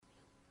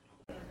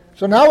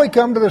So now we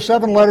come to the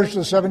 7 letters to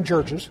the 7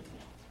 churches.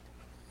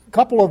 A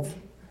couple of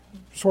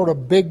sort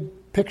of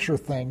big picture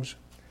things.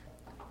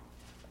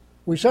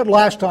 We said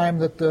last time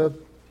that the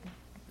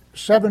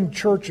 7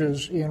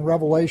 churches in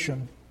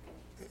Revelation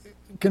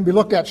can be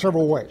looked at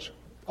several ways,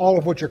 all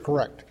of which are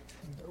correct.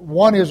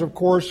 One is, of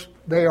course,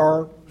 they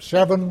are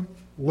 7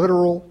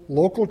 literal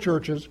local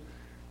churches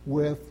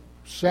with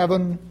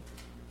 7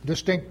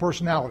 distinct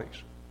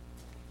personalities.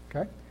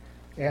 Okay?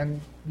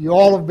 And you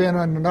all have been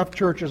in enough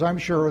churches, I'm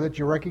sure, that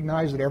you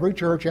recognize that every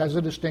church has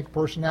a distinct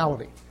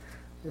personality.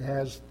 It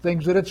has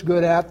things that it's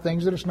good at,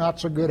 things that it's not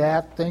so good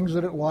at, things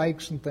that it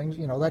likes, and things,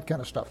 that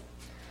kind of stuff.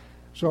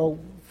 So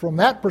from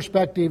that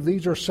perspective,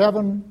 these are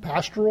 7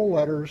 pastoral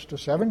letters to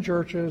 7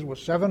 churches with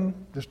 7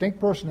 distinct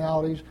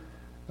personalities,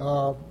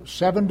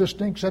 7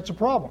 distinct sets of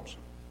problems.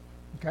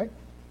 Okay?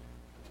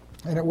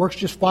 And it works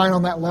just fine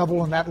on that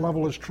level, and that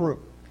level is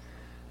true.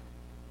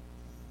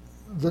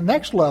 The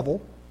next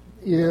level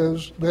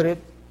is that it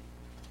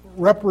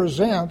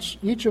represents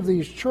each of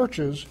these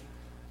churches.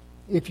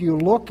 If you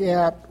look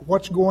at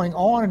what's going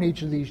on in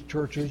each of these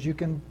churches, you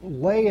can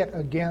lay it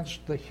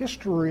against the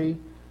history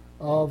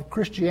of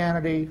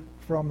Christianity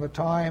from the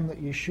time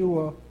that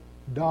Yeshua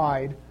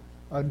died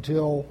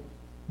until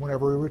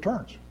whenever he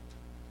returns.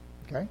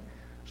 Okay?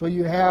 So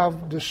you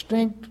have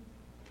distinct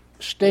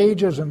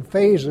stages and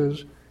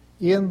phases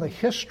in the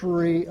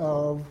history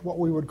of what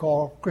we would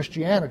call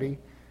Christianity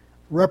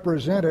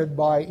represented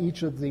by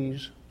each of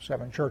these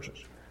 7 churches.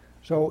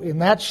 So in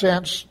that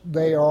sense,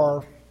 they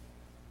are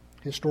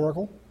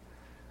historical.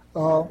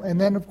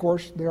 And then, of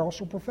course, they're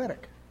also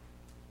prophetic.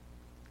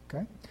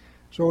 Okay?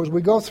 So as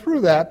we go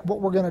through that,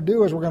 what we're going to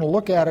do is we're going to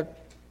look at it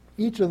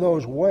each of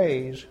those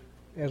ways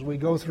as we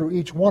go through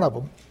each one of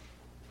them.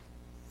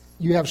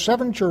 You have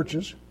 7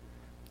 churches.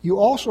 You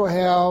also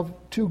have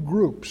 2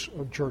 groups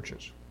of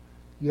churches.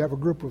 You have a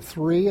group of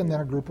 3 and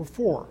then a group of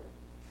 4.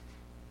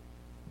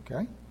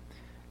 Okay?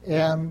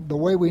 And the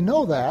way we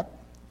know that,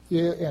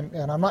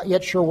 and I'm not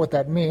yet sure what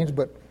that means,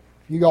 but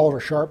you all are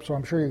sharp, so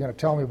I'm sure you're going to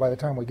tell me by the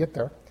time we get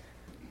there.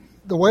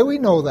 The way we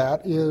know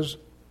that is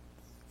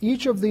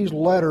each of these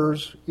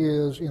letters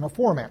is in a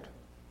format.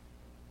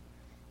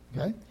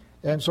 Okay?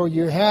 And so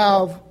you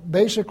have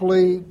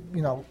basically,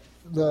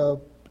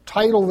 the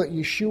title that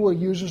Yeshua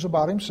uses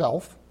about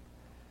himself.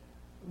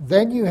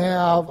 Then you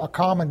have a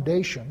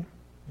commendation.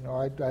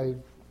 I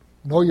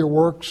know your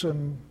works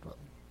and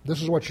this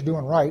is what you're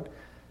doing right.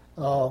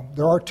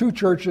 There are 2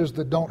 churches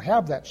that don't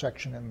have that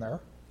section in there.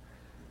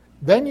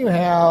 Then you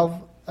have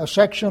a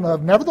section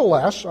of,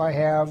 nevertheless, I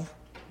have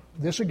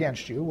this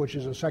against you, which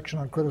is a section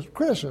on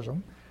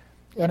criticism.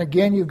 And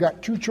again, you've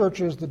got 2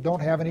 churches that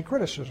don't have any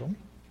criticism.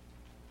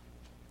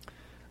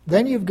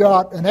 Then you've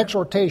got an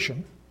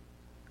exhortation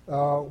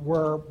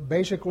where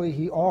basically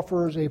he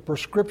offers a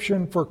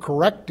prescription for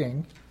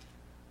correcting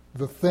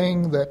the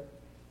thing that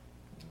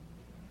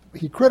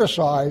he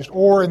criticized,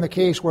 or in the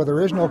case where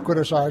there is no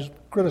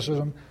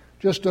criticism,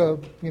 just to,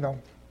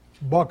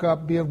 buck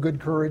up, be of good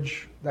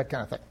courage, that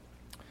kind of thing.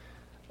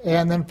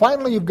 And then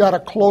finally you've got a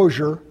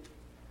closure,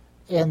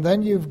 and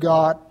then you've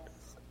got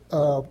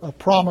a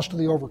promise to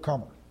the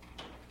overcomer.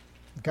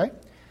 Okay?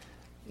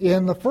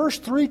 In the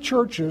first 3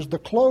 churches, the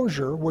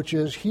closure, which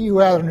is he who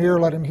hath an ear,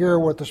 let him hear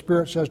what the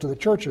Spirit says to the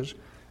churches,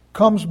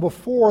 comes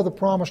before the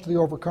promise to the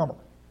overcomer.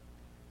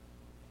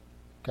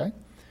 Okay?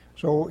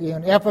 So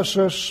in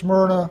Ephesus,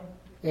 Smyrna,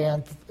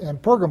 and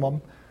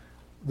Pergamum,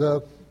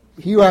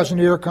 he who has an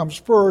ear comes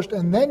first,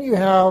 and then you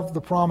have the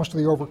promise to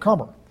the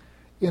overcomer.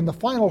 In the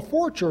final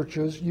 4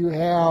 churches, you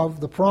have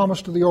the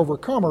promise to the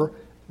overcomer,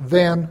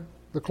 then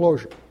the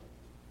closure.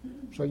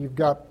 So you've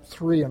got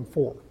 3 and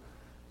 4.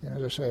 And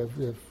as I say,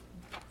 if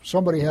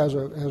somebody has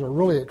a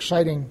really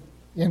exciting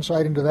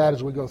insight into that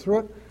as we go through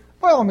it,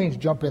 by all means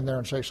jump in there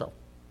and say so.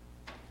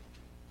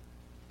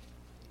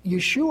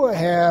 Yeshua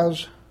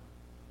has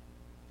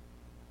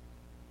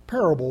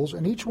parables,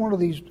 and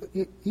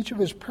each of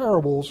his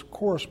parables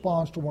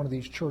corresponds to one of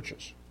these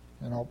churches.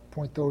 And I'll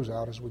point those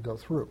out as we go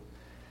through.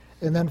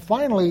 And then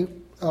finally,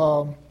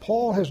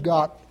 Paul has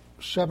got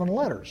 7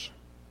 letters.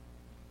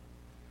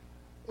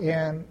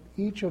 And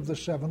each of the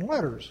 7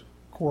 letters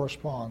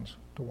corresponds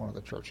to one of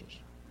the churches.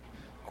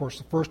 Of course,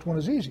 the first one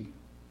is easy.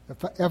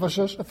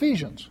 Ephesus,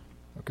 Ephesians.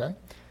 Okay?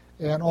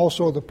 And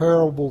also the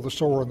parable of the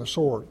sower and the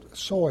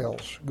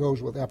soils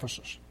goes with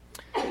Ephesus.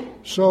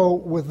 So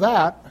with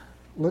that,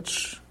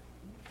 let's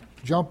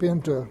jump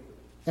into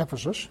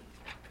Ephesus,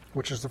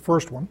 which is the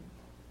first one.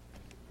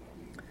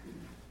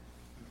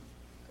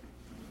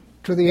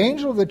 To the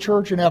angel of the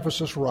church in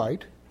Ephesus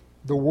write,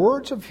 the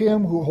words of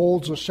him who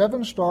holds the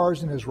 7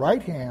 stars in his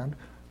right hand,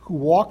 who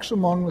walks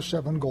among the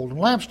 7 golden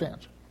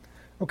lampstands.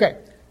 Okay,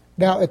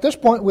 now at this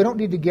point we don't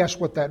need to guess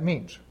what that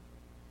means,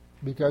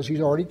 because he's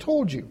already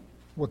told you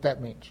what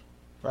that means,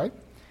 right?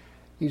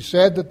 He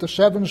said that the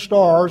 7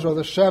 stars are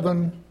the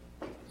 7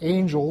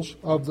 angels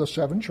of the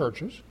 7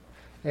 churches,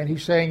 and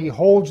he's saying he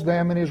holds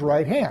them in his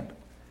right hand.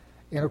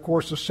 And of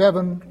course the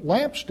 7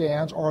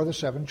 lampstands are the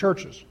 7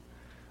 churches.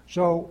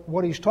 So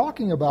what he's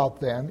talking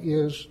about then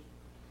is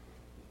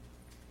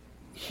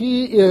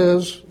he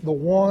is the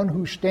one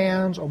who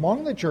stands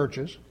among the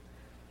churches,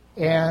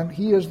 and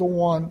he is the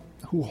one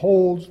who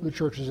holds the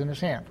churches in his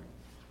hand.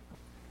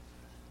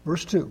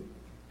 Verse 2,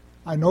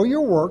 I know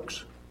your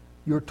works,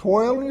 your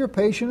toil and your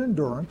patient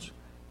endurance,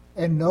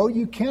 and know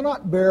you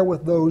cannot bear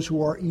with those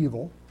who are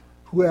evil,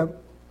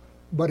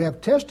 but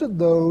have tested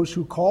those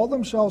who call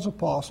themselves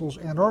apostles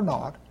and are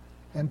not,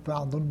 and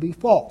found them to be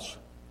false.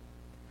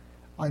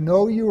 I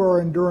know you are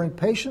enduring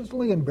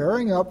patiently and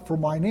bearing up for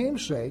my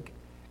name's sake,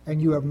 and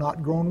you have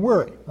not grown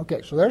weary.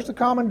 Okay, so there's the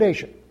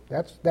commendation.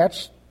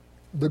 That's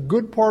the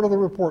good part of the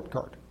report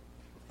card.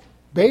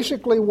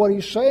 Basically, what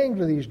he's saying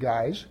to these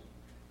guys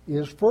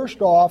is,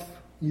 first off,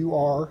 you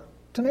are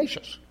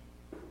tenacious.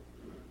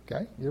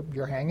 Okay,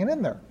 you're hanging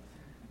in there,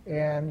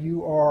 and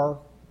you are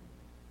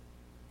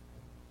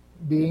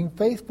being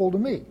faithful to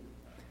me.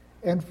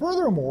 And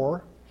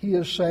furthermore, he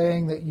is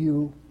saying that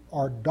you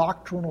are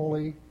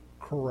doctrinally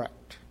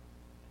correct,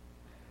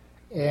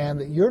 and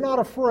that you're not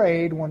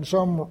afraid when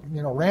some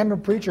random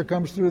preacher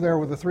comes through there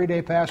with a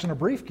 3-day pass and a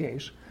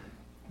briefcase.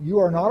 You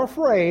are not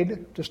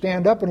afraid to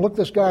stand up and look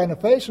this guy in the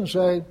face and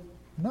say,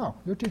 no,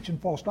 you're teaching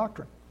false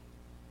doctrine.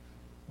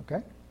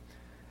 Okay?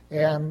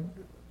 And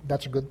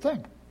that's a good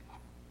thing.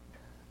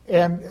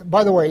 And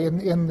by the way,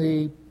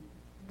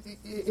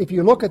 if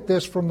you look at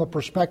this from the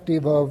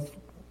perspective of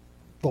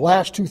the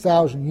last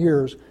 2,000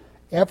 years,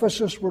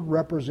 Ephesus would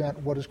represent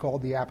what is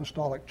called the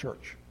apostolic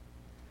church.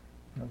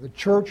 The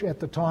church at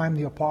the time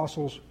the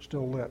apostles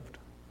still lived.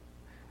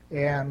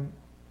 And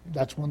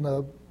that's when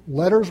the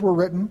letters were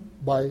written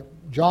by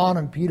John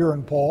and Peter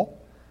and Paul.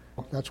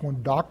 That's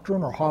when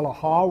doctrine or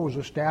halakha was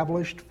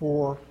established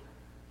for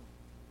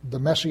the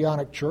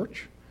Messianic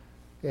church.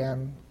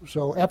 And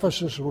so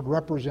Ephesus would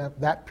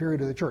represent that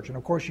period of the church. And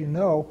of course you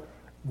know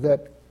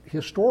that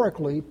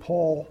historically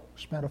Paul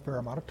spent a fair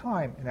amount of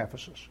time in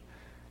Ephesus.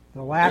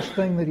 The last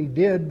thing that he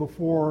did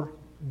before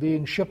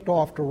being shipped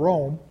off to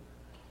Rome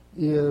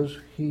is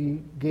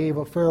he gave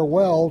a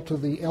farewell to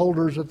the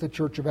elders at the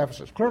church of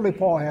Ephesus. Clearly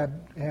Paul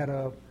had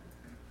a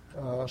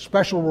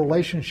special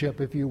relationship,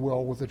 if you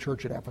will, with the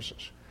church at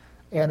Ephesus.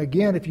 And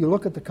again, if you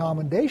look at the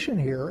commendation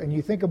here and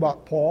you think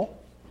about Paul,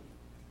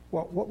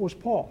 well, what was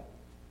Paul?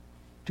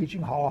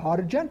 Teaching halakha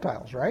to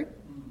Gentiles, right?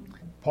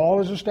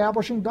 Paul is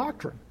establishing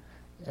doctrine.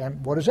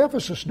 And what is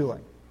Ephesus doing?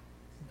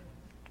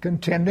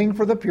 Contending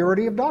for the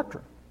purity of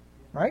doctrine,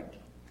 right?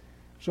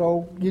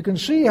 So you can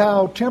see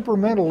how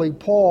temperamentally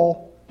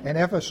Paul and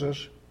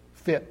Ephesus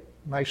fit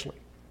nicely.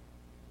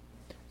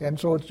 And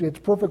so it's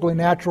perfectly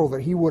natural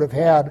that he would have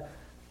had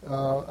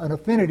an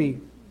affinity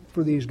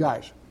for these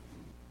guys.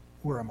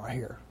 Where am I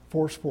here?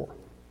 Verse 4.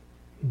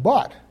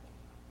 But,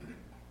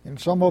 and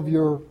some of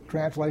your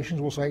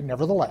translations will say,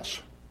 nevertheless.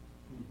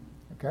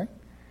 Okay?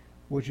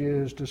 Which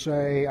is to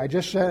say, I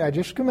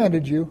just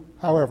commended you,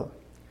 however.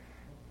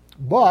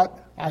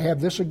 But I have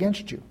this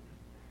against you,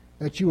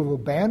 that you have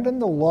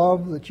abandoned the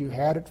love that you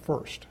had at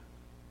first.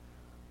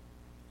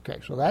 Okay,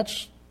 so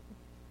that's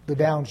the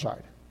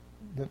downside.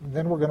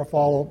 Then we're going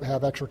to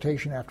have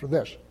exhortation after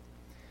this.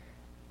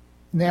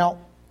 Now,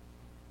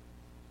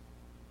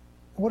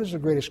 what is the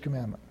greatest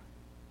commandment?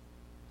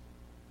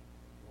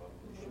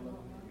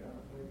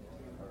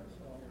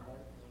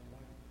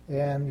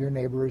 And your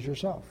neighbor is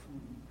yourself,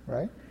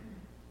 right?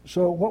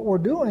 So what we're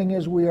doing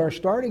is we are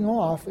starting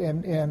off,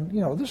 and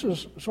this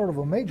is sort of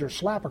a major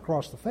slap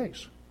across the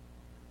face,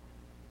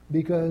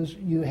 because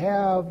you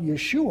have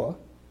Yeshua,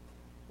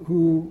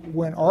 who,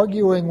 when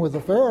arguing with the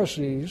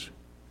Pharisees,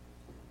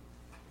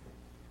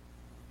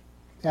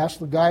 asked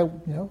the guy,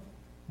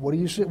 what do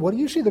you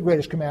see the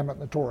greatest commandment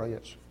in the Torah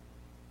is?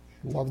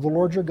 Love the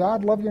Lord your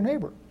God, love your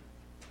neighbor.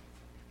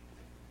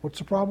 What's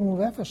the problem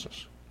with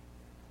Ephesus?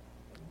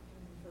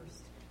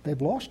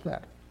 They've lost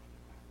that.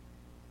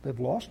 They've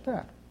lost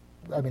that.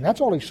 I mean, that's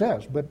all he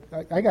says, but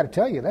I got to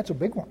tell you, that's a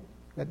big one.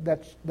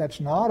 That's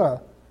not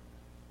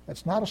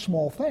a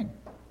small thing.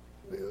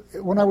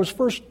 When I was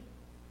first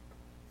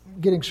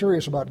getting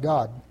serious about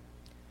God,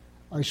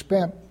 I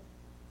spent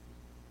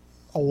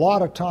a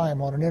lot of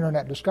time on an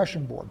internet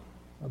discussion board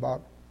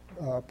about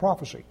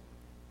prophecy.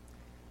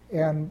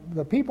 And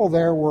the people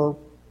there were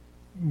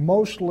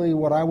mostly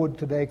what I would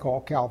today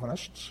call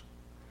Calvinists,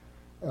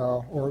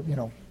 or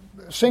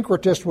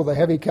syncretists with a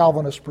heavy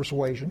Calvinist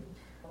persuasion.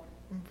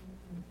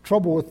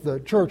 Trouble with the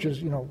church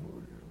is,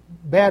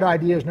 bad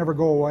ideas never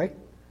go away.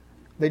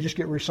 They just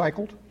get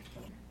recycled.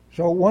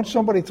 So once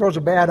somebody throws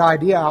a bad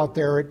idea out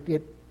there,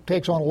 it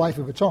takes on a life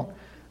of its own.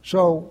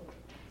 So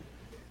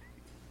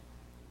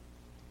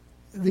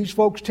these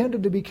folks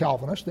tended to be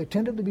Calvinists. They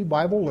tended to be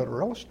Bible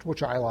literalists,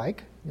 which I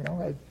like.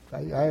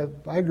 I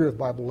agree with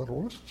Bible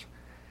literalists.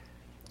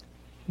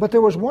 But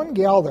there was one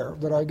gal there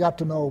that I got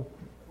to know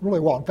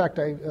really well. In fact,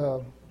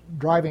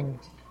 driving,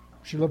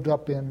 she lived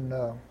up in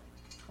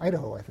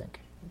Idaho, I think.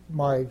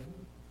 My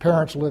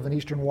parents live in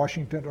eastern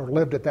Washington, or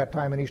lived at that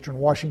time in eastern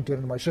Washington,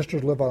 and my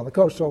sisters live out on the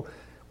coast. So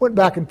went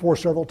back and forth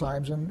several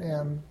times,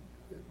 and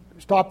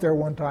stopped there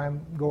one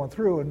time going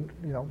through, and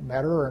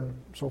met her and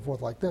so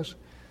forth like this.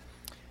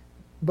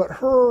 But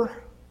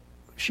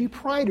she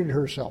prided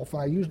herself,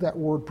 and I use that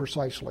word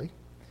precisely,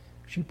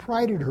 she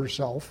prided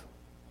herself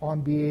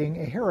on being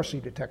a heresy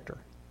detector.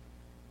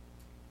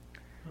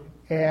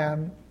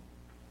 And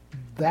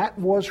that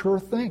was her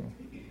thing,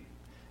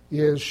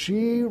 is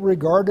she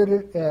regarded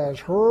it as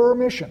her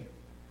mission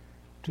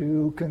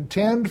to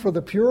contend for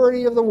the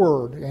purity of the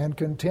Word and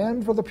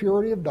contend for the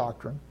purity of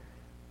doctrine.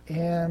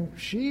 And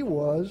she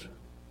was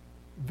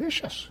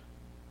vicious.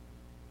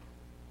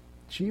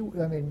 She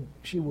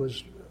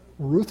was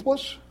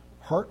ruthless,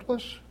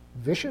 heartless,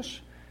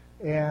 vicious.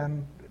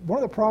 And one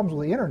of the problems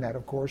with the internet,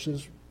 of course,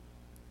 is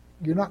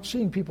you're not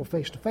seeing people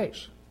face to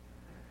face.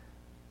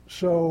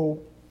 So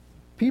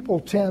people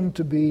tend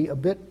to be a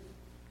bit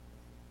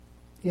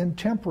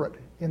intemperate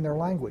in their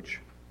language.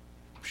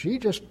 She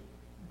just,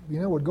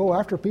 would go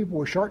after people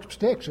with sharp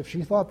sticks if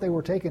she thought they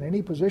were taking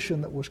any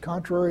position that was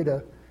contrary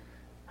to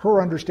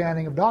her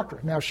understanding of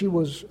doctrine. Now, she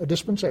was a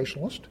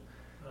dispensationalist.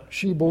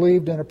 She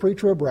believed in a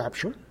pre-trib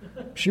rapture.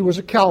 She was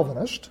a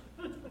Calvinist.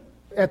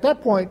 At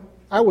that point,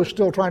 I was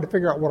still trying to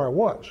figure out what I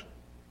was.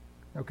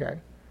 Okay?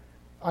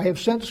 I have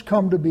since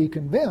come to be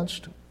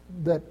convinced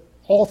that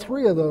all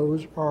three of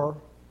those are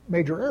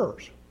major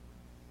errors.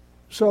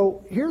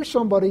 So here's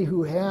somebody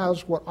who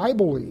has what I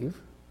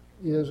believe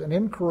is an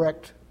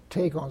incorrect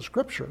take on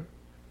Scripture,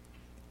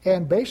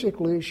 and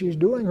basically she's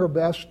doing her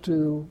best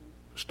to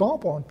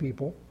stomp on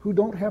people who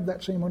don't have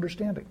that same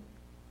understanding.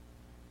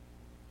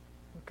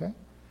 Okay?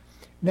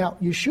 Now,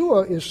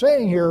 Yeshua is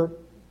saying here,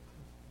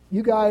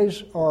 you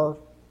guys are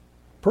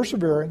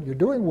persevering, you're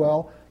doing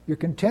well, you're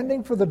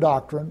contending for the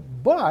doctrine,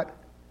 but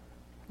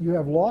you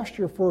have lost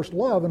your first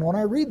love. And when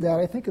I read that,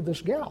 I think of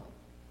this gal.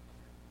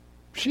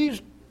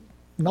 She's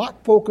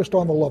not focused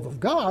on the love of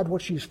God.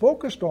 What she's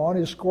focused on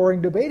is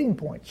scoring debating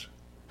points.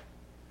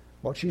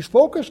 What she's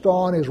focused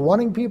on is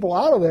running people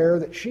out of there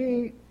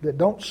that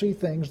don't see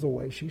things the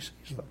way she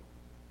sees them.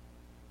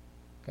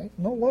 Okay?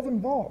 No love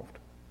involved.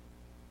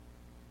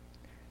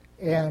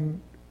 And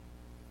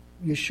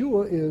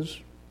Yeshua is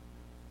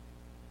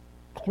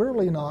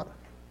clearly not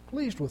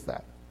pleased with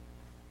that.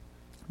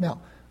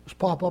 Now, let's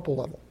pop up a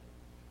level.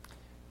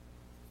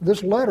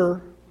 This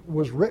letter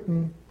was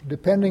written,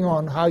 depending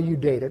on how you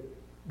date it,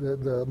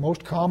 the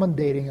most common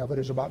dating of it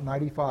is about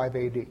 95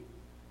 AD.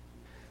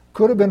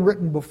 Could have been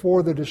written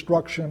before the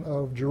destruction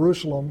of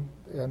Jerusalem,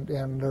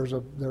 and there's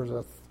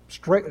a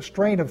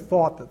strain of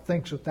thought that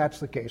thinks that that's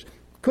the case.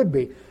 Could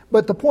be.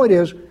 But the point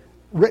is,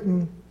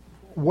 written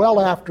well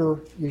after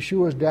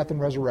Yeshua's death and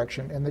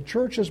resurrection, and the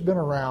church has been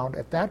around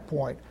at that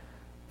point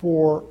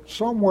for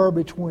somewhere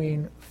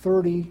between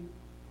 30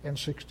 and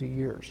 60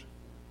 years.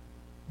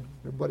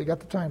 Everybody got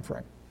the time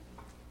frame.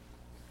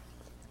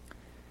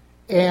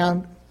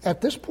 And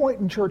at this point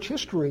in church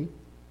history,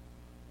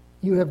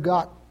 you have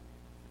got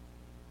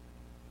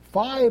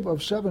 5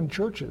 of 7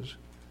 churches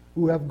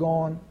who have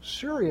gone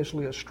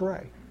seriously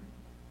astray.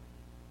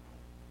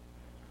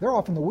 They're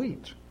off in the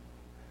weeds.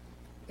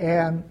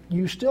 And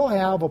you still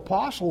have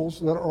apostles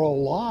that are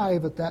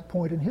alive at that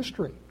point in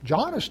history.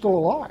 John is still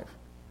alive.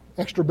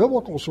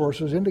 Extra-biblical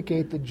sources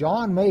indicate that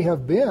John may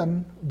have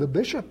been the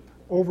bishop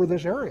over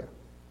this area.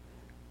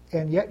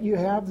 And yet you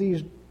have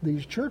these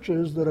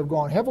churches that have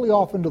gone heavily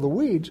off into the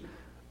weeds,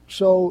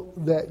 so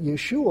that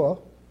Yeshua,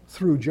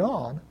 through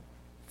John,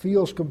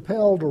 feels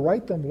compelled to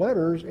write them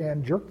letters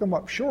and jerk them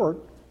up short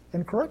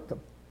and correct them.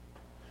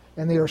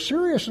 And they are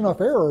serious enough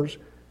errors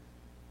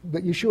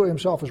that Yeshua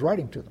himself is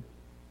writing to them.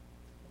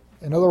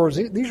 In other words,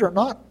 these are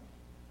not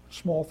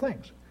small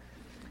things.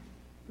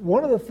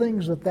 One of the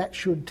things that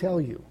should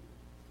tell you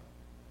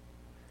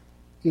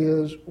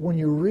is when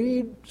you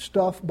read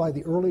stuff by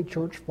the early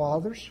church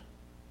fathers,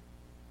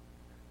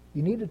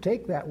 you need to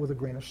take that with a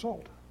grain of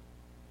salt.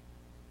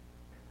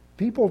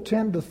 People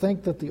tend to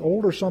think that the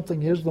older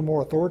something is, the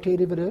more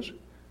authoritative it is.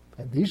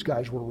 And these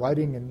guys were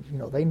writing, and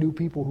they knew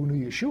people who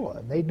knew Yeshua,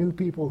 and they knew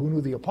people who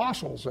knew the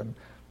apostles, and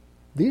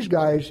these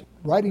guys'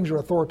 writings are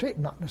authoritative.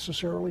 Not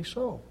necessarily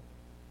so.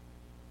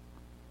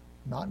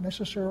 Not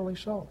necessarily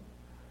so.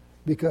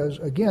 Because,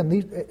 again,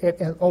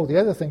 the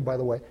other thing, by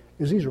the way,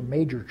 is these are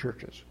major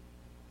churches.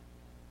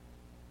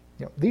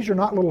 These are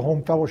not little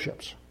home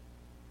fellowships.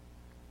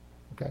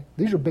 Okay?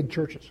 These are big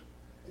churches.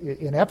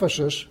 In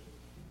Ephesus,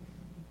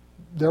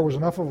 there was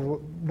enough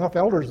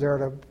elders there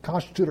to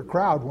constitute a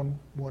crowd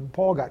when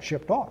Paul got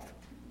shipped off.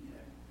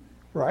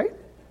 Right?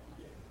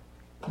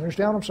 You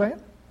understand what I'm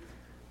saying?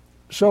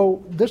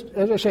 So, this,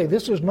 as I say,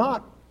 this is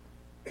not,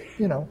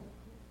 2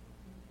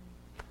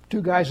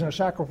 guys in a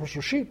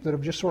sacrificial sheep that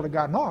have just sort of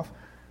gotten off.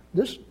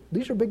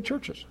 These are big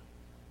churches.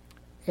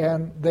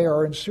 And they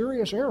are in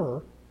serious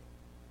error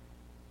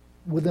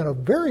within a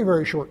very,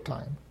 very short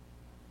time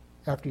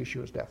after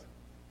Yeshua's death.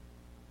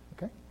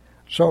 Okay?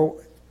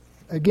 So,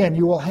 again,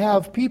 you will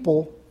have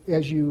people,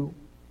 as you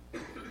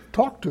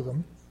talk to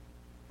them,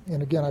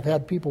 and again, I've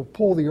had people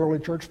pull the early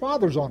church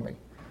fathers on me,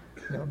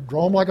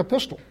 draw them like a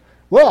pistol.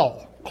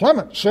 Well,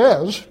 Clement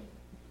says,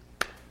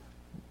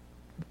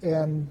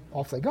 and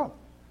off they go.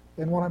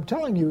 And what I'm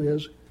telling you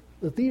is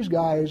that these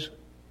guys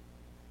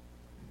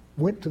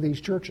went to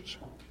these churches.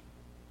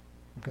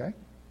 Okay?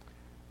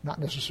 not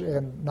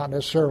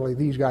necessarily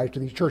these guys to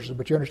these churches,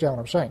 but you understand what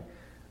I'm saying.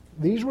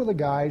 These were the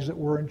guys that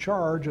were in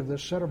charge of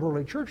this set of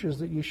early churches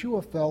that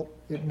Yeshua felt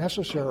it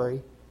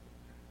necessary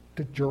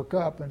to jerk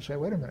up and say,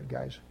 wait a minute,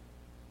 guys,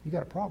 you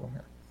got a problem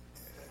here.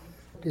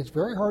 It's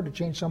very hard to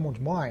change someone's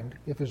mind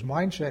if his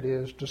mindset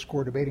is to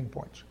score debating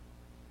points.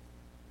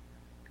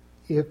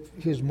 If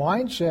his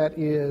mindset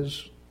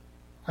is,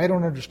 I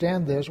don't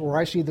understand this, or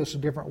I see this a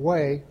different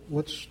way,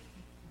 let's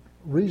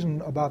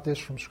reason about this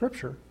from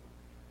Scripture,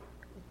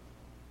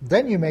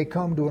 then you may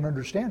come to an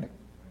understanding.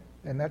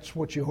 And that's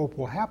what you hope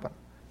will happen.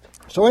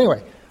 So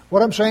anyway,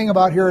 what I'm saying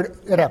about here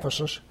at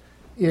Ephesus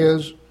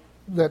is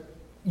that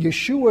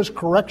Yeshua's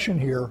correction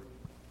here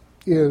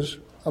is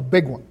a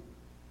big one.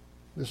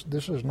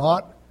 This is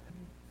not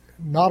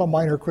a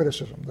minor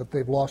criticism that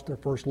they've lost their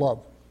first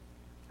love.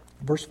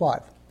 Verse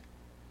 5.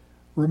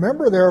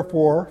 Remember,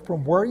 therefore,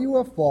 from where you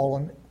have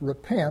fallen,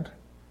 repent,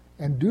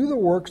 and do the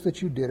works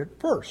that you did at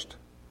first.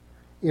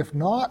 If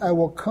not, I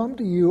will come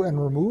to you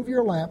and remove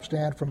your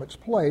lampstand from its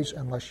place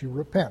unless you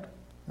repent.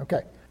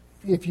 Okay.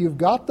 If you've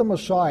got the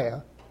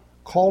Messiah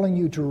calling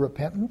you to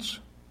repentance,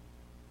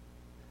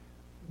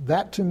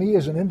 that to me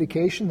is an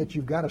indication that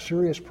you've got a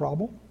serious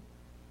problem.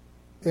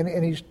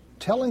 And he's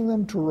telling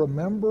them to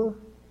remember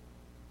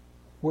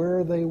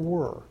where they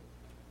were.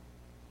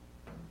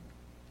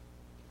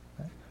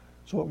 Okay?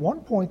 So at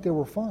one point they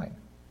were fine.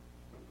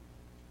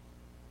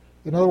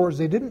 In other words,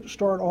 they didn't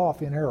start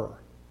off in error.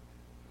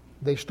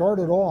 They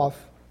started off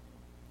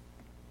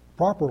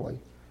properly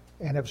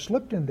and have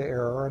slipped into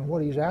error, and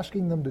what he's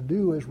asking them to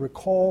do is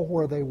recall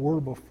where they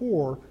were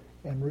before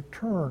and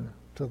return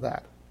to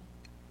that.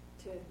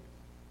 To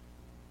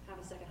have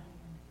a second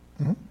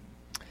home. Mm-hmm.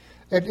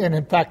 And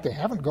in fact, they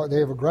have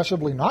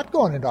aggressively not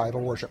gone into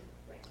idol worship.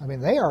 I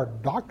mean, they are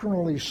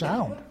doctrinally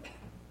sound.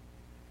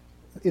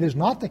 It is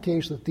not the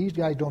case that these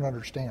guys don't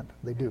understand.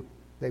 They do.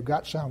 They've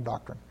got sound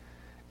doctrine.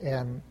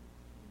 And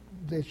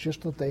it's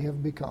just that they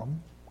have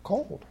become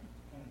cold.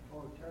 And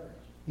Torah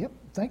terrorists. Yep,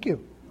 thank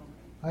you.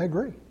 I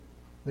agree.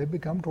 They've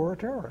become Torah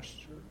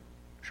terrorists.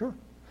 Sure.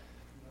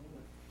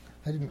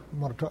 I didn't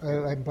plan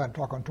to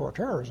talk on Torah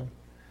terrorism.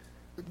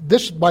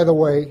 This, by the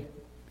way,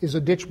 is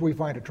a ditch we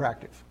find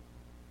attractive.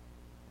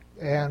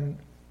 And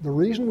the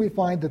reason we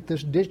find that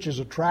this ditch is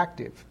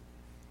attractive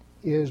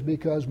is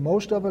because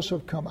most of us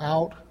have come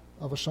out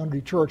of a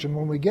Sunday church, and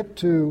when we get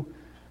to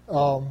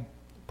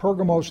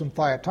Pergamos and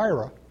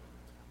Thyatira,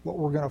 what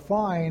we're going to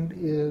find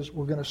is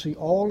we're going to see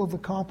all of the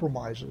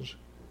compromises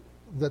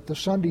that the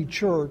Sunday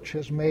church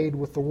has made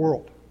with the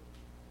world.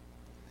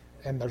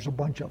 And there's a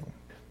bunch of them.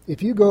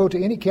 If you go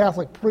to any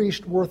Catholic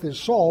priest worth his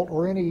salt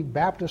or any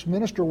Baptist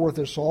minister worth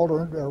his salt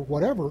or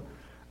whatever,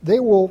 they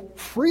will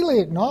freely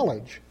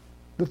acknowledge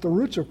that the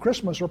roots of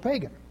Christmas are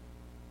pagan.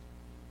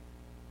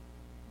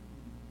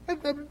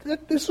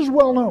 This is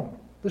well known.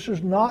 This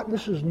is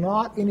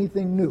not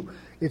anything new.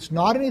 It's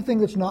not anything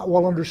that's not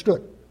well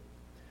understood.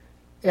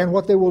 And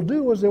what they will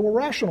do is they will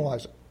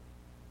rationalize it.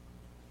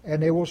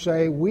 And they will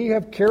say, we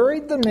have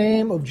carried the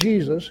name of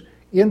Jesus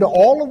into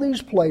all of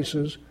these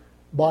places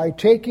by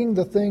taking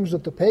the things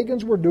that the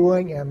pagans were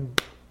doing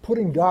and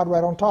putting God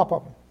right on top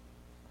of them.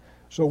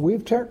 So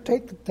we've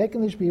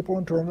taken these people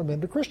and turned them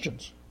into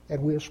Christians.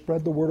 And we have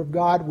spread the word of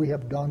God. We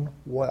have done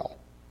well.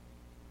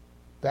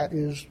 That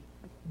is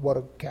what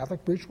a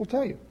Catholic priest will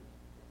tell you.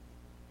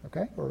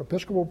 Okay? Or an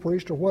Episcopal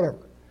priest or whatever.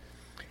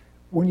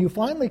 When you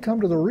finally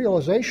come to the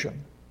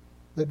realization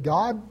that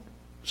God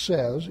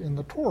says in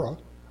the Torah,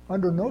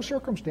 under no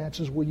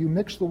circumstances will you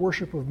mix the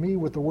worship of me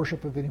with the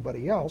worship of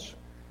anybody else,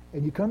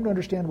 and you come to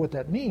understand what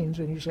that means,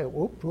 and you say,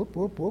 whoop, whoop,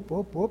 whoop, whoop,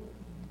 whoop, whoop,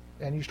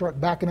 and you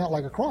start backing out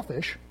like a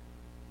crawfish,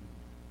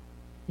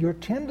 your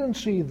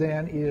tendency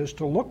then is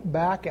to look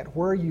back at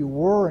where you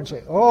were and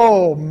say,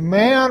 oh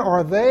man,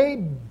 are they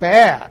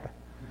bad.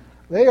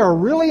 They are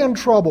really in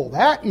trouble.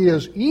 That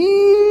is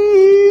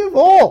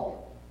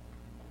evil.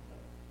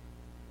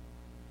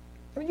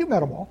 I mean, you met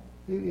them all.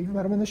 You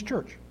met them in this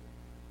church.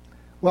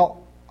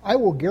 Well, I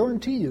will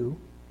guarantee you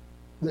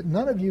that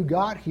none of you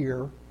got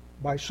here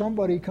by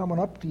somebody coming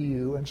up to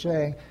you and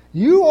saying,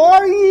 you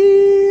are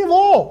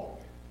evil.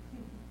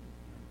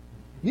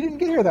 You didn't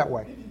get here that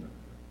way.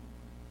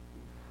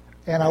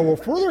 And I will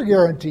further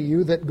guarantee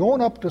you that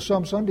going up to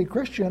some Sunday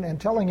Christian and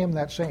telling him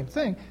that same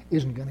thing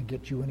isn't going to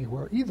get you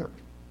anywhere either.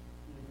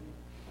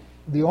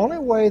 The only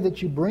way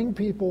that you bring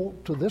people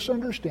to this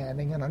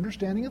understanding and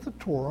understanding of the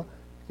Torah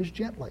is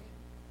gently.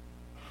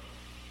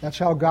 That's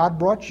how God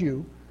brought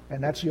you,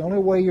 and that's the only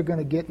way you're going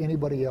to get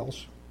anybody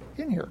else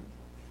in here.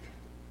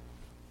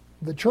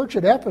 The church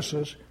at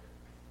Ephesus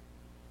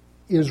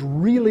is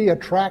really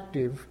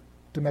attractive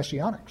to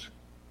Messianics,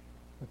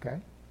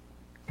 okay?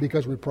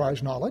 Because we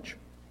prize knowledge,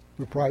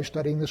 we prize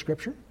studying the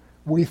Scripture.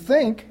 We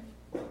think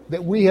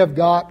that we have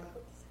got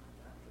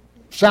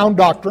sound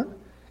doctrine,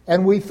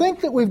 and we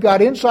think that we've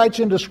got insights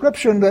into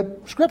Scripture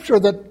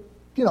that,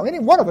 you know, any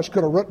one of us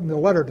could have written the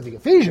letter to the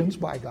Ephesians,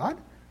 by God,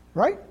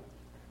 right?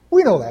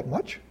 We know that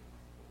much.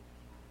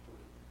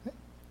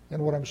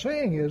 And what I'm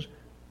saying is,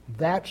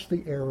 that's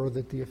the error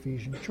that the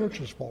Ephesian church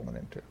has fallen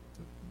into.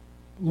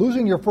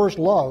 losing your first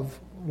love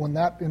when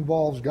that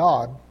involves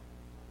God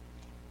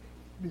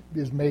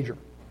is major.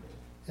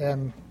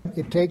 And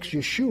it takes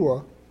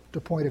Yeshua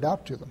to point it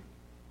out to them.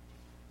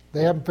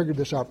 They haven't figured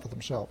this out for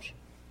themselves.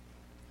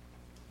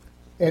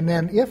 And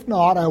then, if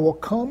not, I will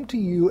come to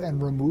you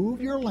and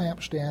remove your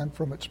lampstand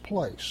from its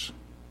place.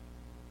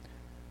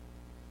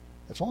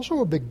 It's also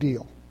a big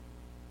deal.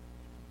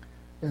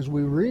 As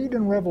we read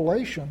in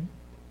Revelation,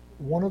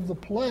 one of the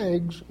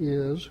plagues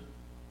is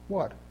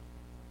what?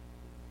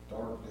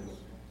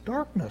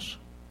 Darkness.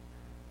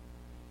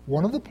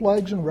 One of the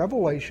plagues in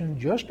Revelation,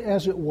 just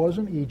as it was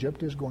in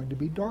Egypt, is going to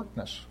be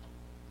darkness.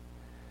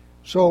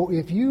 So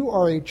if you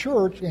are a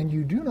church and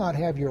you do not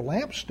have your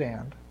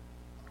lampstand,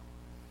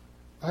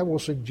 I will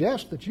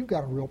suggest that you've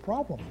got a real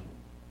problem.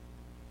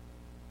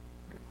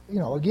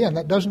 Again,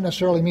 that doesn't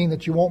necessarily mean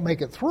that you won't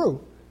make it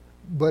through,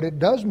 but it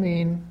does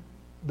mean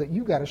that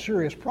you've got a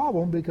serious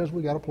problem because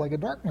we got a plague of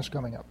darkness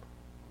coming up.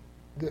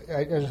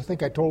 As I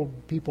think I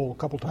told people a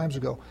couple times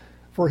ago,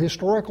 for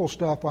historical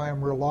stuff, I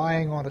am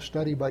relying on a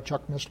study by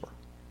Chuck Missler.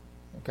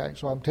 Okay,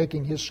 so I'm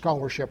taking his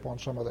scholarship on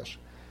some of this.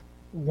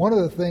 One of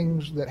the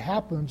things that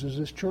happens is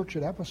this church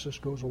at Ephesus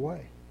goes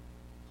away.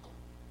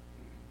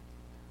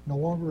 No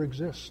longer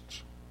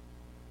exists.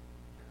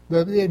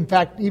 In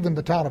fact, even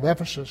the town of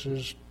Ephesus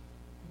is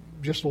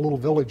just a little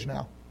village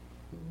now.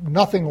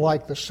 Nothing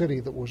like the city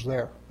that was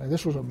there. And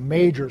this was a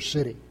major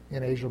city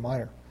in Asia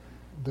Minor.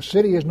 The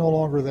city is no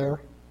longer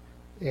there,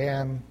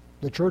 and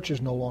the church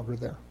is no longer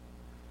there.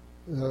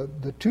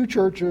 The two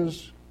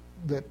churches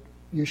that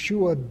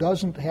Yeshua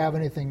doesn't have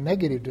anything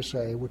negative to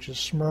say, which is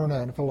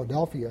Smyrna and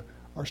Philadelphia,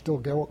 are still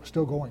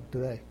going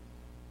today.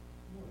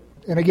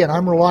 And again,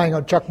 I'm relying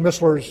on Chuck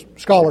Missler's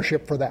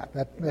scholarship for that.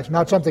 That's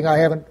not something I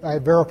have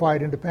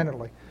verified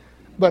independently.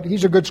 But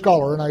he's a good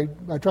scholar, and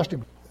I trust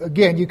him.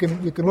 Again, you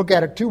can look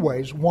at it two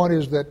ways. One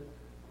is that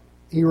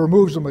he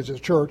removes them as a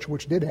church,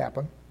 which did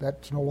happen.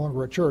 That's no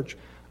longer a church.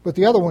 But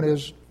the other one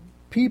is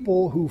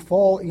people who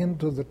fall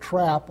into the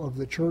trap of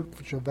the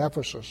church of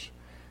Ephesus,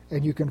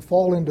 and you can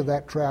fall into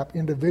that trap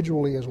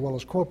individually as well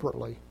as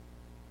corporately.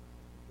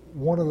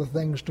 One of the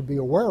things to be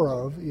aware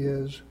of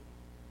is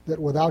that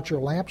without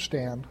your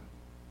lampstand,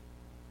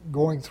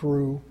 going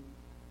through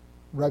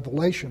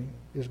Revelation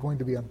is going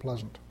to be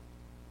unpleasant.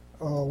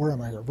 Where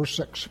am I here? Verse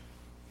 6.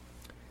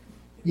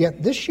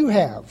 Yet this you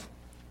have,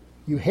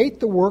 you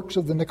hate the works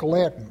of the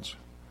Nicolaitans,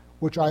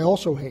 which I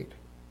also hate.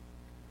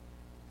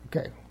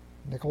 Okay,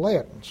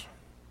 Nicolaitans.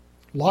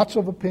 Lots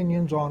of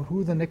opinions on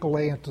who the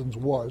Nicolaitans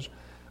was.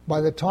 By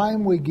the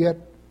time we get,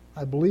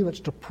 I believe it's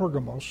to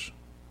Pergamos,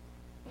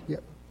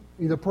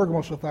 either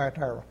Pergamos or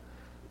Thyatira,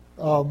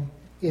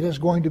 it is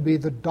going to be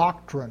the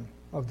doctrine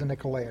of the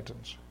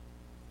Nicolaitans.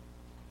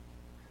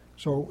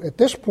 So at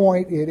this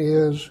point, it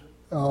is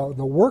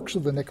the works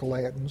of the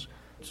Nicolaitans.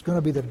 It's going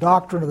to be the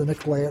doctrine of the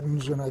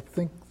Nicolaitans, and I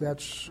think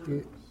that's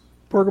it.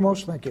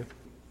 Pergamos, thank you.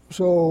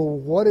 So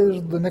what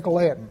is the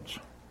Nicolaitans?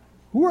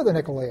 Who are the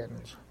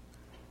Nicolaitans?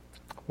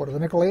 What do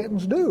the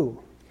Nicolaitans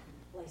do?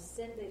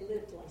 They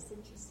lived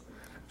licentiously.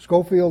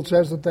 Schofield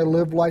says that they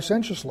lived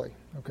licentiously.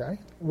 Okay.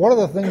 One of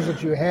the things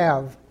that you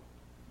have,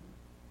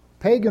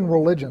 pagan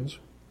religions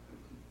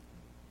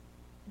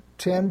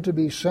tend to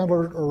be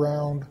centered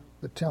around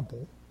the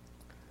temple,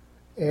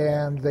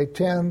 and they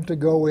tend to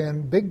go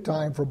in big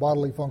time for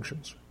bodily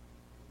functions.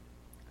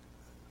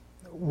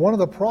 One of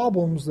the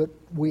problems that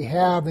we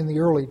have in the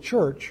early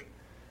church,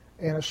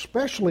 and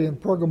especially in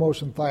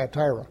Pergamos and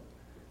Thyatira,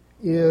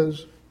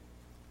 is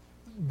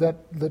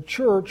that the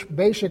church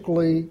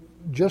basically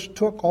just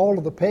took all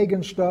of the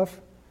pagan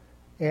stuff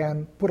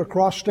and put a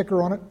cross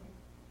sticker on it,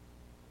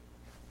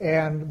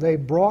 and they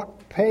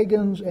brought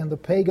pagans and the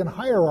pagan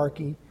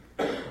hierarchy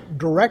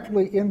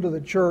directly into the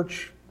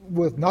church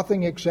with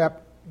nothing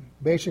except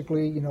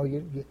basically,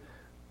 you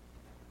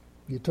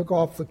took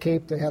off the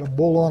cape that had a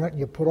bull on it, and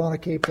you put on a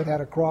cape that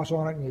had a cross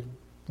on it, and you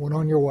went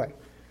on your way.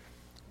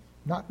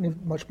 Not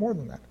much more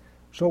than that.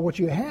 So what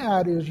you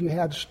had is you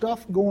had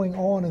stuff going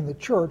on in the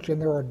church, and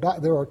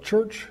there are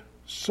church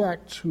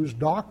sects whose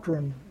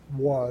doctrine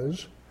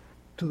was,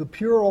 to the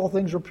pure all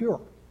things are pure.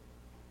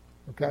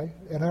 Okay?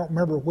 And I don't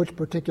remember which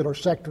particular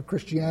sect of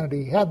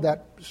Christianity had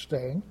that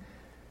saying.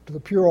 To the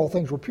pure all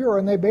things were pure,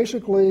 and they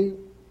basically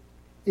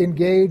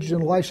engaged in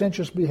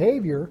licentious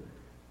behavior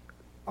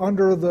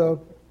under the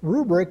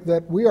rubric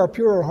that we are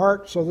pure at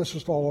heart, so this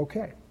is all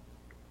okay.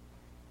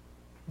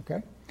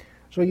 Okay?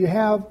 So you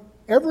have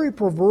every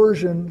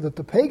perversion that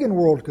the pagan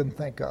world can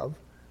think of,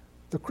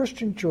 the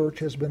Christian church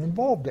has been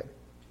involved in.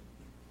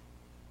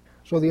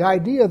 So the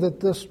idea that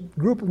this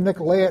group of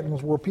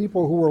Nicolaitans were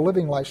people who were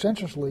living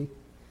licentiously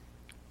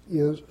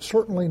is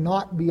certainly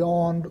not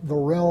beyond the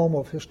realm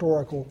of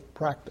historical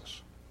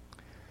practice.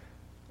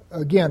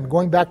 Again,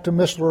 going back to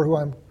Missler, who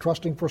I'm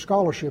trusting for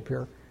scholarship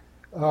here,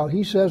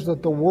 he says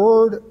that the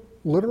word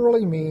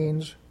literally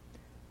means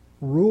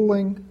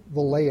ruling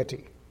the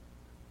laity.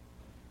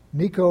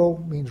 Nico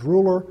means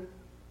ruler,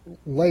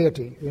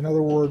 laity. In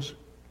other words,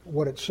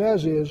 what it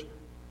says is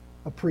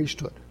a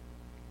priesthood,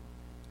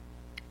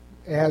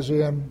 as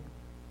in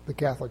the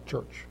Catholic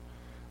Church.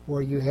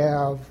 where you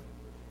have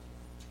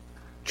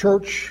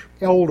church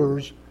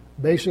elders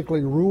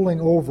basically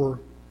ruling over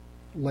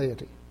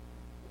laity,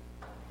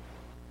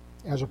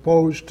 as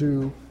opposed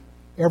to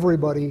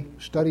everybody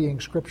studying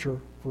Scripture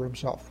for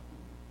himself.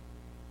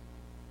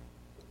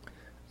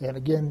 And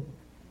again,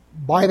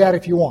 buy that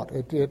if you want.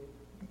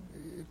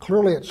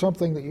 Clearly it's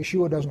something that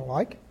Yeshua doesn't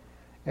like,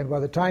 and by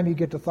the time you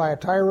get to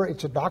Thyatira,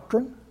 it's a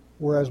doctrine,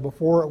 whereas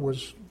before it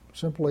was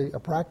simply a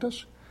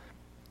practice.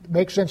 It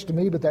makes sense to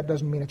me, but that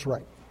doesn't mean it's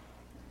right.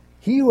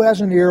 He who has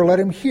an ear, let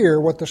him hear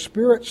what the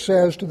Spirit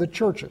says to the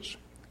churches.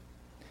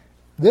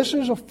 This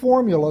is a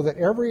formula that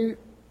every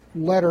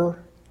letter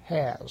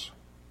has.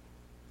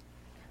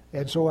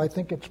 And so I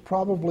think it's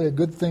probably a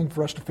good thing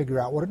for us to figure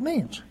out what it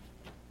means.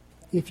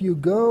 If you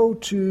go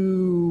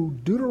to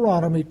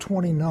Deuteronomy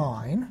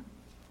 29,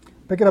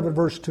 pick it up at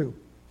verse 2.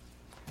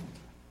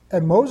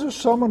 And Moses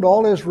summoned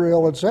all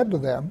Israel and said to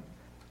them,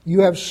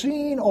 "You have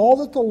seen all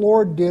that the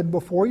Lord did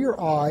before your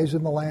eyes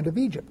in the land of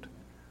Egypt,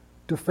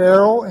 to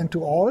Pharaoh and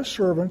to all his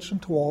servants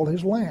and to all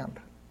his land.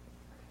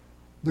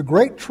 The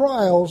great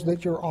trials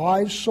that your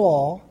eyes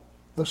saw,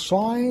 the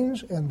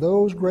signs and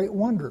those great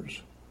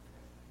wonders.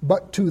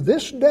 But to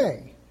this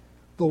day,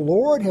 the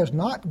Lord has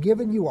not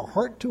given you a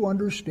heart to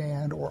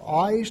understand, or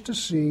eyes to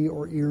see,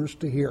 or ears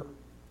to hear."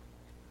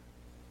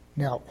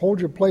 Now, hold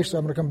your place.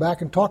 I'm going to come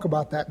back and talk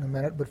about that in a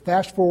minute, but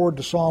fast forward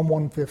to Psalm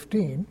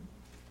 115.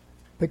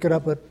 Pick it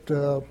up at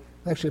the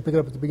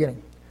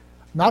beginning.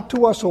 "Not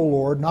to us, O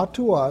Lord, not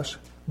to us,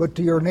 but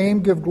to your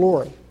name give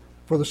glory,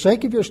 for the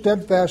sake of your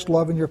steadfast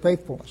love and your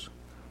faithfulness.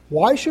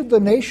 Why should the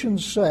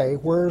nations say,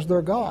 'Where is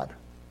their God?'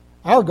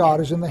 Our God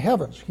is in the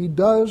heavens. He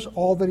does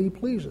all that he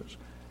pleases.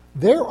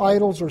 Their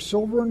idols are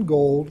silver and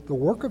gold, the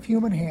work of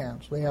human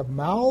hands. They have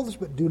mouths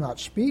but do not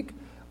speak,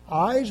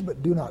 eyes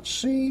but do not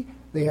see.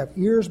 They have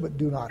ears but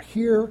do not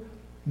hear,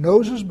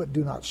 noses but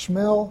do not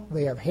smell.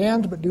 They have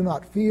hands but do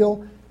not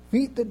feel,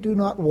 feet that do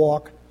not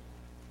walk,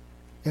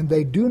 and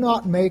they do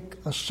not make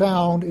a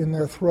sound in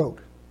their throat.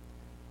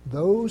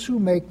 Those who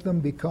make them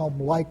become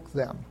like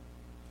them.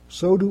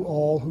 So do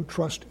all who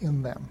trust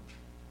in them."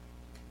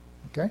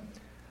 Okay?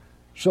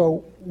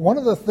 So one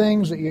of the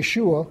things that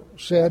Yeshua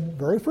said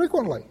very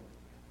frequently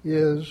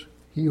is,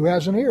 "He who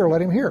has an ear,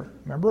 let him hear."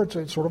 Remember,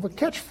 it's sort of a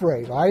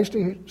catchphrase, eyes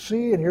to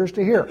see and ears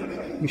to hear.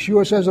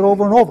 Yeshua says it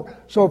over and over.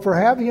 So for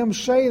having him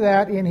say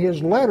that in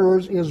his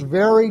letters is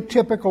very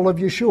typical of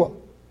Yeshua.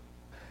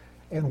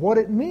 And what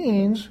it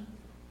means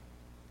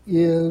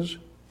is,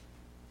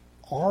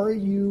 are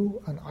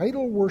you an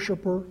idol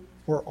worshiper,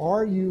 or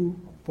are you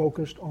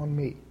focused on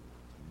me?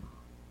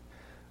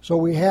 So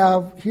we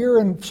have here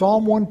in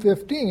Psalm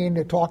 115,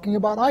 they're talking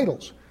about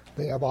idols.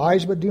 They have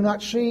eyes but do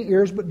not see,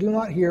 ears but do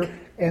not hear,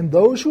 and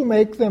those who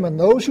make them and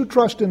those who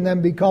trust in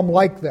them become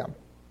like them.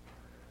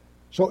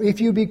 So if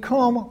you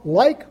become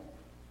like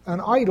an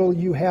idol,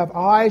 you have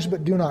eyes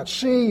but do not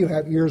see, you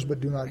have ears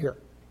but do not hear.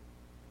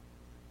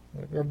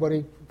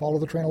 Everybody follow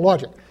the train of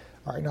logic.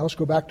 All right, now let's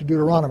go back to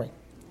Deuteronomy.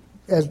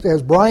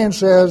 As Brian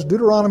says,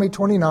 Deuteronomy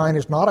 29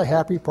 is not a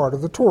happy part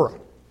of the Torah.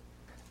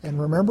 And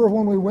remember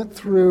when we went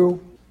through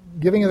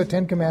giving of the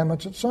Ten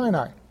Commandments at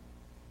Sinai.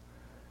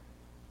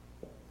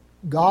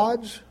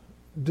 God's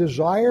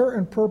desire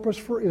and purpose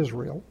for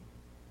Israel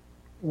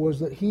was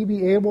that he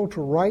be able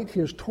to write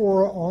his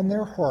Torah on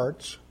their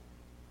hearts,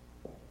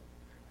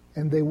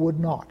 and they would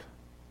not.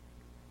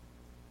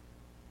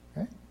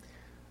 Okay?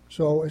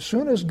 So as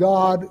soon as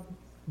God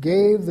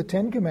gave the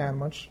Ten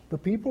Commandments, the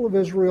people of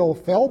Israel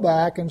fell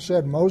back and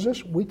said,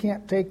 "Moses, we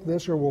can't take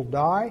this or we'll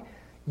die.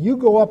 You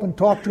go up and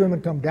talk to him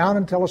and come down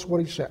and tell us what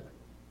he said."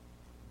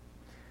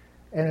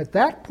 And at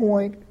that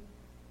point,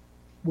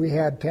 we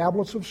had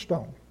tablets of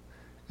stone.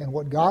 And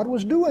what God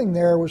was doing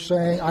there was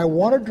saying, "I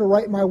wanted to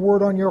write my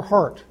word on your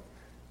heart.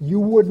 You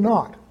would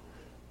not.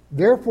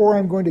 Therefore,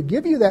 I'm going to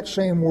give you that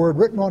same word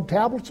written on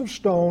tablets of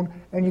stone,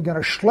 and you're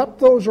going to schlep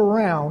those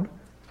around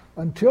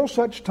until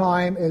such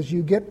time as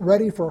you get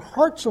ready for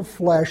hearts of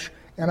flesh,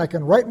 and I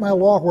can write my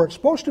law where it's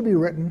supposed to be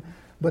written,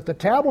 but the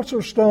tablets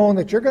of stone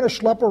that you're going to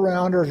schlep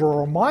around are as a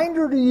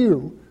reminder to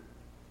you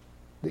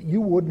that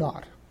you would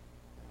not."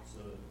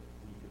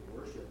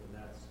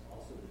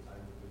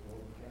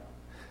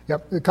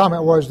 Yep, the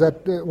comment was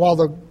that while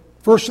the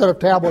first set of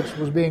tablets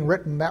was being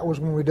written, that was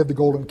when we did the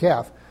golden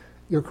calf.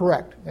 You're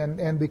correct.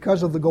 And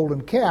because of the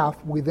golden calf,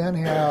 we then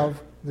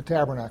have the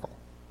tabernacle.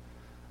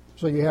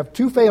 So you have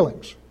two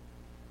failings.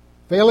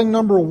 Failing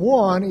number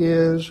one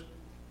is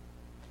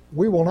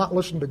we will not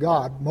listen to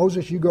God.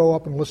 Moses, you go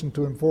up and listen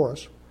to him for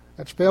us.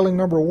 That's failing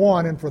number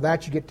one, and for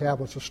that you get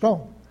tablets of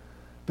stone.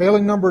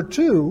 Failing number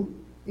two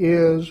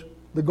is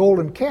the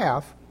golden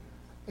calf,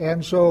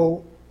 and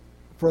so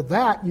for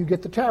that you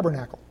get the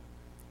tabernacle,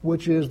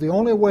 which is the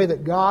only way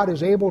that God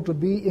is able to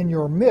be in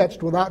your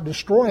midst without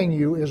destroying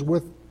you is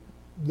with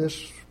this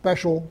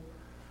special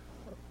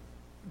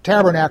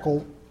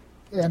tabernacle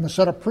and the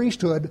set of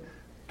priesthood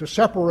to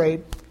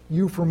separate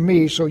you from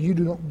me so you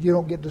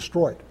don't get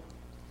destroyed.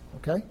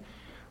 Okay?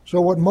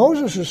 So what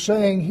Moses is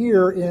saying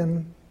here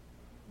in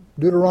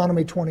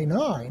Deuteronomy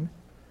 29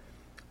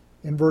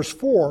 in verse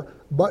 4,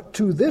 but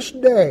to this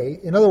day,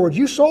 in other words,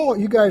 you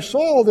guys saw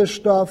all this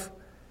stuff,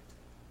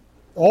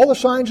 all the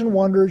signs and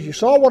wonders, you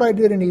saw what I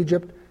did in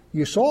Egypt,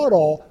 you saw it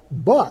all,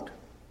 but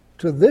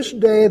to this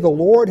day the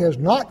Lord has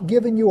not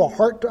given you a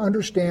heart to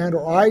understand,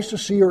 or eyes to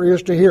see, or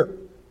ears to hear.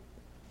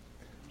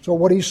 So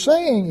what he's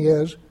saying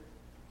is,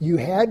 you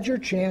had your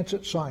chance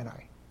at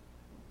Sinai.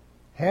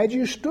 Had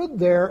you stood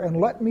there and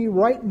let me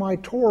write my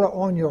Torah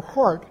on your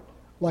heart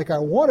like I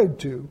wanted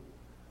to,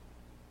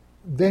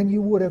 then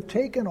you would have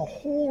taken a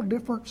whole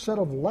different set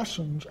of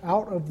lessons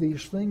out of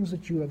these things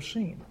that you have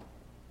seen.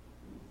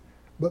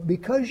 But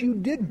because you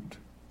didn't,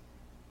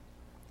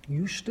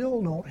 you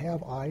still don't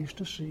have eyes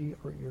to see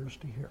or ears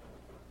to hear.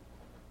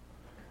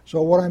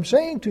 So what I'm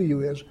saying to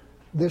you is,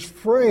 this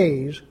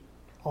phrase,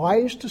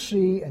 eyes to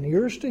see and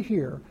ears to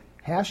hear,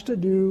 has to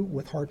do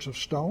with hearts of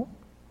stone,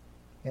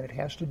 and it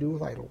has to do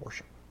with idol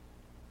worship.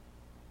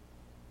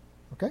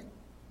 Okay?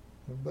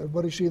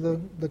 Everybody see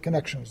the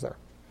connections there?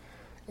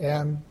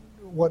 And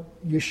what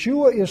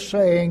Yeshua is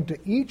saying to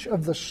each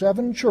of the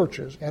 7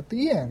 churches at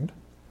the end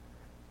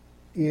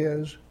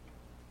is,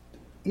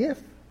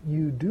 if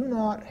you do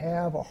not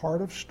have a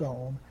heart of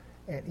stone,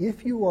 and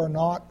if you are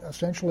not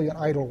essentially an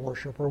idol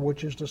worshiper,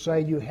 which is to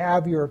say you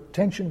have your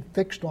attention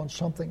fixed on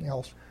something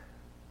else,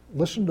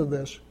 listen to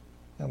this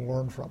and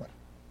learn from it.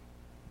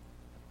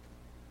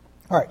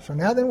 All right, so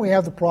now then we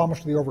have the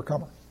promise to the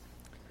overcomer.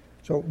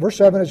 So verse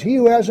 7 is, he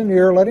who has an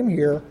ear, let him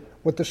hear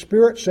what the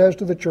Spirit says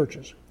to the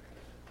churches.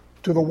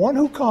 To the one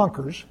who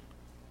conquers,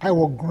 I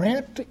will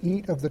grant to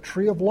eat of the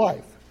tree of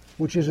life,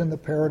 which is in the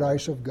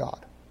paradise of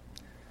God.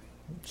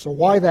 So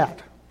why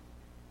that?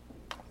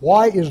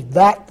 Why is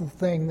that the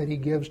thing that he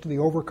gives to the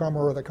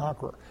overcomer or the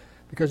conqueror?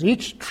 Because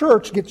each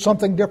church gets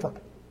something different.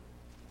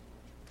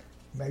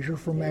 Measure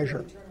for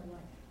measure.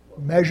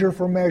 Measure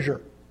for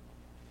measure.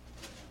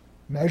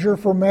 Measure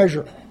for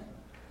measure.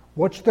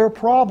 What's their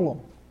problem?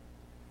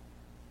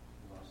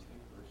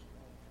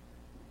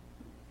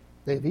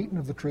 They've eaten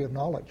of the tree of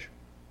knowledge.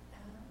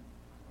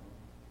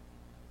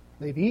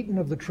 They've eaten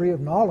of the tree of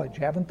knowledge,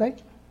 haven't they?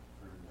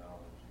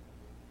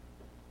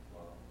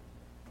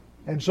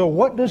 And so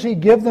what does he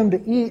give them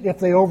to eat if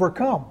they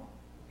overcome?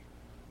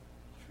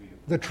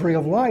 The tree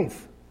of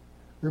life.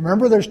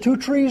 Remember, there's 2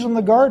 trees in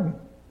the garden.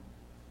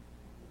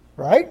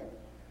 Right?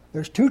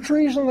 There's 2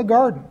 trees in the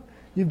garden.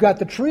 You've got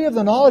the tree of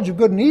the knowledge of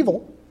good and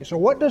evil. So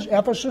what does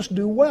Ephesus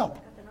do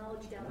well?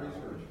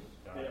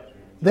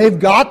 They've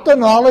got the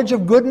knowledge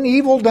of good and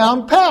evil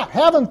down pat,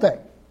 haven't they?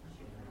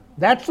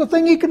 That's the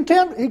thing he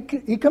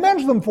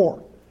commends them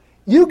for.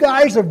 You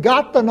guys have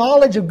got the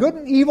knowledge of good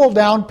and evil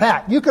down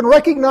pat. You can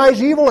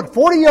recognize evil at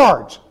 40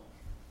 yards.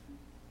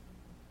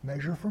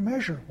 Measure for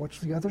measure. What's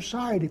the other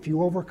side if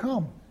you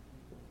overcome?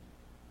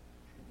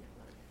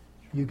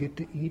 You get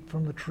to eat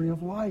from the tree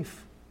of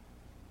life.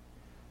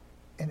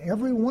 And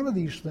every one of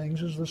these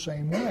things is the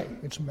same way.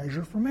 It's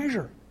measure for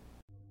measure.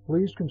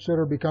 Please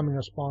consider becoming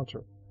a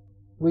sponsor.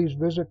 Please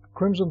visit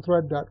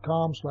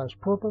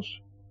crimsonthread.com/purpose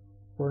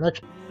for an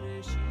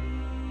explanation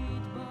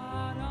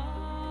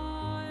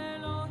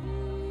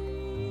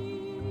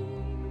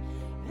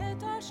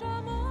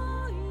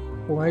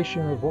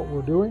of what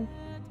we're doing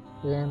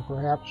and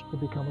perhaps to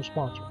become a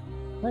sponsor.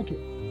 Thank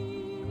you.